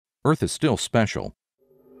Earth is still special.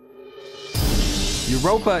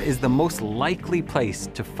 Europa is the most likely place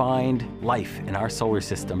to find life in our solar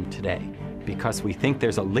system today because we think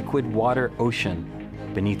there's a liquid water ocean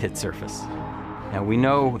beneath its surface. Now we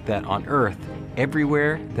know that on Earth,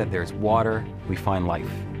 everywhere that there's water, we find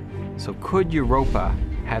life. So could Europa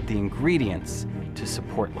have the ingredients to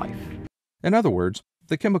support life? In other words,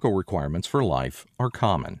 the chemical requirements for life are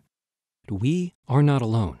common. We are not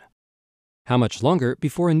alone. How much longer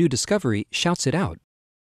before a new discovery shouts it out?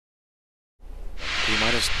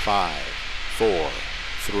 T-minus 5, 4,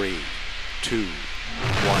 3, 2,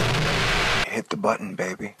 1. Hit the button,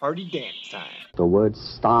 baby. Party dance time. The word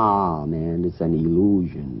star, man, it's an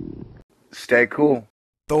illusion. Stay cool.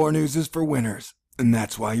 Thor News is for winners, and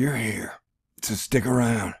that's why you're here. So stick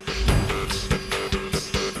around.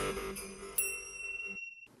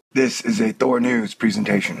 This is a Thor News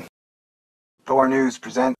presentation. Thor News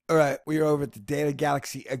present. Alright, we are over at the Data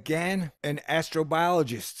Galaxy again, and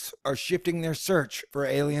astrobiologists are shifting their search for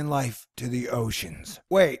alien life to the oceans.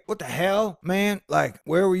 Wait, what the hell, man? Like,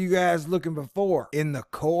 where were you guys looking before? In the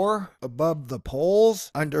core? Above the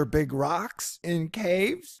poles? Under big rocks? In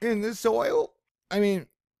caves? In the soil? I mean,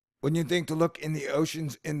 wouldn't you think to look in the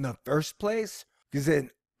oceans in the first place? Because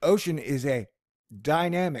an ocean is a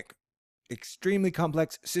dynamic, extremely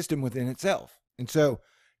complex system within itself. And so,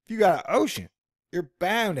 if you got an ocean, you're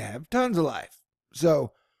bound to have tons of life.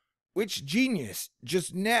 So, which genius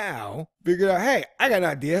just now figured out, hey, I got an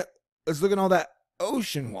idea. Let's look at all that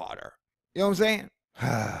ocean water. You know what I'm saying?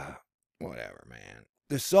 Whatever, man.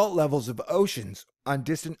 The salt levels of oceans on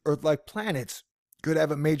distant Earth-like planets could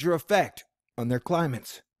have a major effect on their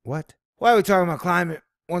climates. What? Why are we talking about climate?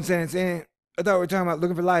 One sentence in, I thought we were talking about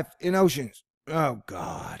looking for life in oceans. Oh,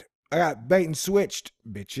 God. I got bait and switched,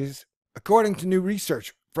 bitches. According to new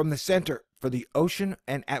research from the Center for the Ocean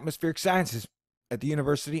and Atmospheric Sciences at the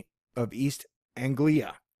University of East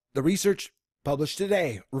Anglia, the research published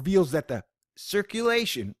today reveals that the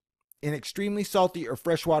circulation in extremely salty or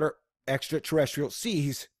freshwater extraterrestrial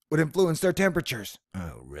seas would influence their temperatures.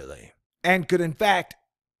 Oh, really? And could, in fact,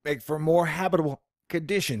 make for more habitable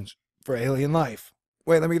conditions for alien life.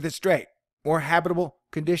 Wait, let me get this straight. More habitable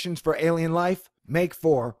conditions for alien life make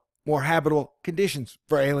for more habitable conditions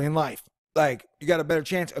for alien life. Like, you got a better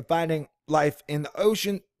chance of finding life in the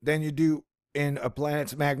ocean than you do in a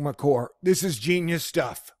planet's magma core. This is genius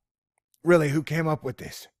stuff. Really, who came up with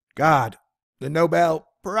this? God, the Nobel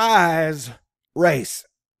Prize race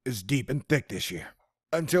is deep and thick this year.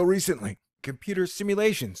 Until recently, computer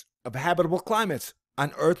simulations of habitable climates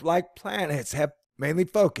on Earth-like planets have mainly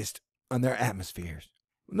focused on their atmospheres.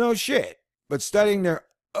 No shit. But studying their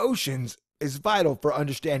oceans is vital for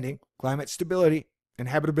understanding climate stability and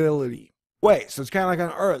habitability. Wait, so it's kind of like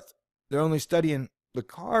on Earth. They're only studying the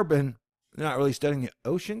carbon. They're not really studying the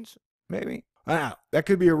oceans, maybe? I don't know. That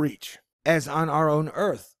could be a reach. As on our own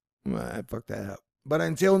Earth. I fucked that up. But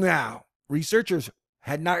until now, researchers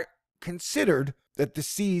had not considered that the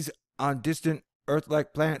seas on distant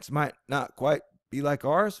Earth-like planets might not quite be like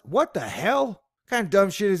ours. What the hell? What kind of dumb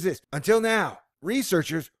shit is this? Until now,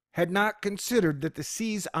 researchers had not considered that the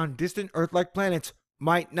seas on distant Earth-like planets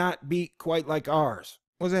might not be quite like ours.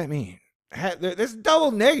 What does that mean? That's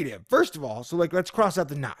double negative, first of all, so let's cross out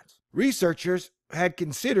the knots. Researchers had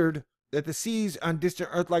considered that the seas on distant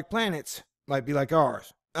Earth-like planets might be like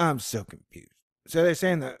ours. I'm so confused. So they're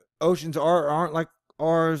saying the oceans are or aren't like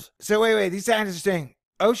ours. So wait, these scientists are saying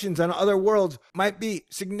oceans on other worlds might be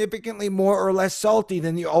significantly more or less salty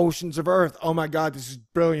than the oceans of Earth. Oh my God, this is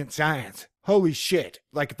brilliant science. Holy shit.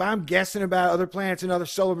 Like, if I'm guessing about other planets and other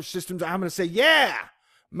solar systems, I'm going to say, yeah,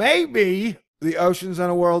 maybe the oceans on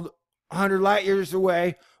a world 100 light years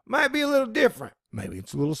away might be a little different. Maybe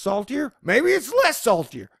it's a little saltier. Maybe it's less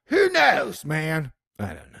saltier. Who knows, man? I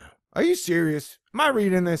don't know. Are you serious? Am I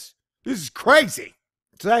reading this? This is crazy.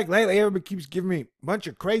 It's like lately everybody keeps giving me a bunch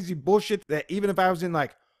of crazy bullshit that even if I was in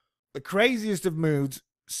like the craziest of moods,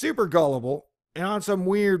 super gullible, and on some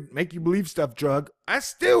weird make-you-believe stuff drug, I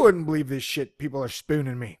still wouldn't believe this shit people are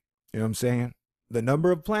spooning me. You know what I'm saying? The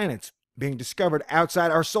number of planets being discovered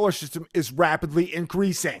outside our solar system is rapidly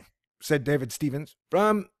increasing, said David Stevens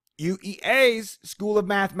from UEA's School of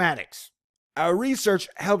Mathematics. Our research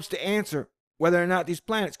helps to answer whether or not these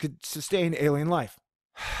planets could sustain alien life.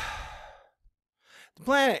 The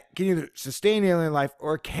planet can either sustain alien life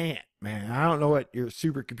or it can't, man. I don't know what your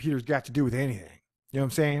supercomputer's got to do with anything. You know what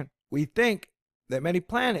I'm saying? We think that many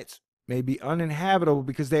planets may be uninhabitable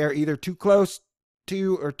because they are either too close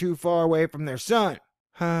to or too far away from their sun.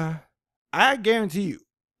 I guarantee you,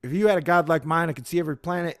 if you had a godlike mind and could see every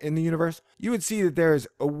planet in the universe, you would see that there is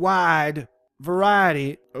a wide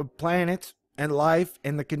variety of planets and life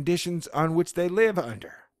and the conditions on which they live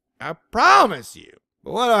under. I promise you.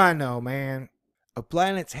 But what do I know, man? A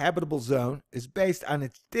planet's habitable zone is based on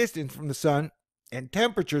its distance from the sun and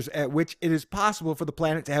temperatures at which it is possible for the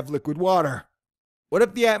planet to have liquid water. What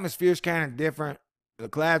if the atmosphere is kind of different, the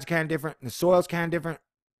clouds kind of different, and the soil's kind of different,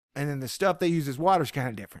 and then the stuff they use as water is kind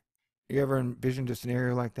of different? You ever envisioned a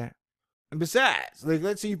scenario like that? And besides, like,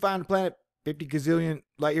 let's say you find a planet 50 gazillion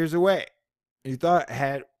light years away, and you thought it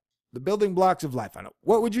had the building blocks of life on it.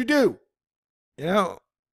 What would you do? You know?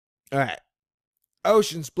 All right.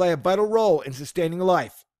 Oceans play a vital role in sustaining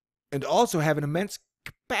life and also have an immense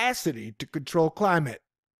capacity to control climate.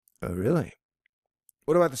 Oh, really?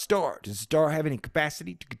 What about the star? Does the star have any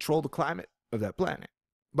capacity to control the climate of that planet?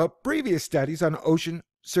 But previous studies on ocean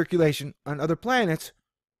circulation on other planets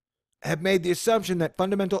have made the assumption that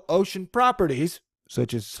fundamental ocean properties,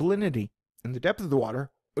 such as salinity and the depth of the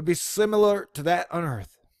water, would be similar to that on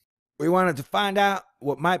Earth. We wanted to find out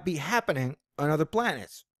what might be happening on other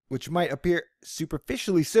planets, which might appear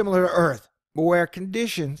superficially similar to Earth, but where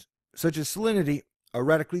conditions such as salinity are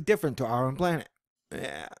radically different to our own planet.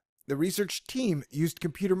 Yeah. The research team used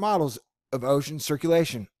computer models of ocean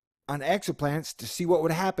circulation on exoplanets to see what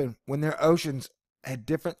would happen when their oceans had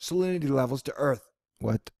different salinity levels to Earth.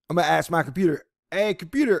 What? I'm going to ask my computer, hey,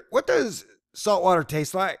 computer, what does salt water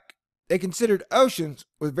taste like? They considered oceans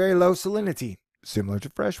with very low salinity, similar to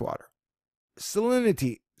freshwater.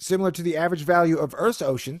 Salinity, similar to the average value of Earth's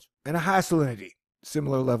oceans, and a high salinity,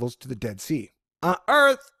 similar levels to the Dead Sea. On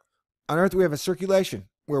Earth we have a circulation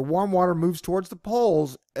where warm water moves towards the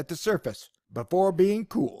poles at the surface before being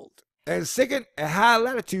cooled, and sinking at high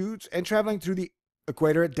latitudes and traveling through the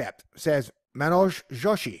equator at depth, says Manoj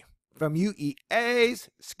Joshi from UEA's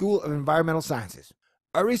School of Environmental Sciences.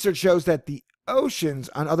 Our research shows that the oceans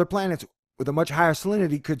on other planets with a much higher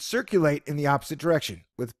salinity could circulate in the opposite direction,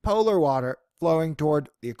 with polar water flowing toward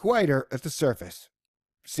the equator at the surface,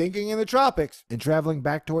 sinking in the tropics, and traveling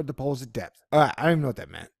back toward the poles at depth. All right, I don't even know what that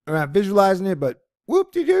meant. I'm not visualizing it, but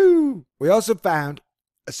whoop-de-doo. We also found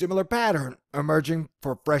a similar pattern emerging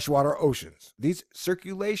for freshwater oceans. These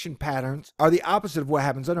circulation patterns are the opposite of what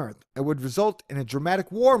happens on Earth and would result in a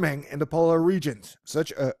dramatic warming in the polar regions.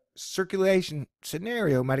 Such a circulation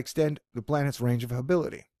scenario might extend the planet's range of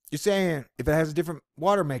habitability. You're saying if it has a different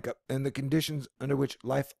water makeup, then the conditions under which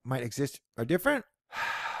life might exist are different?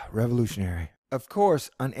 Revolutionary. Of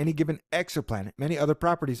course, on any given exoplanet, many other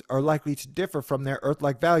properties are likely to differ from their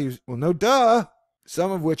Earth-like values. Well, no duh!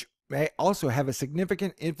 Some of which may also have a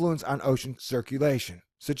significant influence on ocean circulation,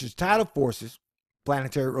 such as tidal forces,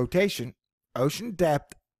 planetary rotation, ocean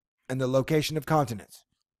depth, and the location of continents,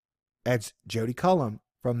 adds Jody Cullum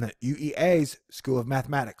from the UEA's School of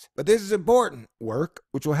Mathematics. But this is important work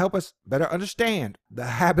which will help us better understand the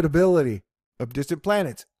habitability of distant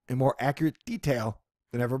planets in more accurate detail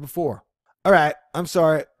than ever before. All right, I'm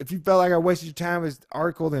sorry. If you felt like I wasted your time with this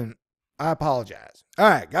article, then I apologize. All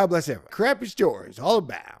right, God bless everyone. Crappy stories all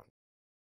abound.